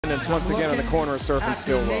dominance once again on the corner of Surf and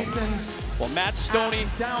Stillwell. Well, Matt Stoney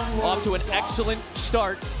off to an excellent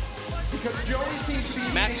start.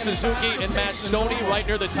 Matt Suzuki and Matt Stoney right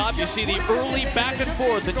near the top. You see the early back and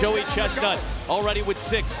forth of Joey Chestnut already with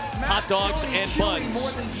 6 hot dogs and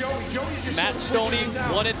buns. Matt Stoney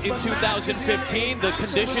won it in 2015. The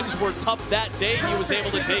conditions were tough that day. He was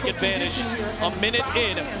able to take advantage. A minute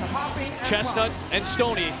in, Chestnut and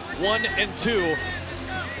Stoney 1 and 2.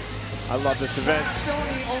 I love this event.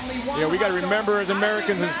 You know, we got to remember as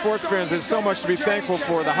Americans and sports fans, there's so much to be thankful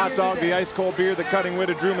for. The hot dog, the ice cold beer, the cutting wit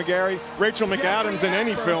of Drew McGarry, Rachel McAdams in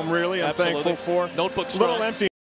any film, really, I'm thankful for. Notebook Little empty.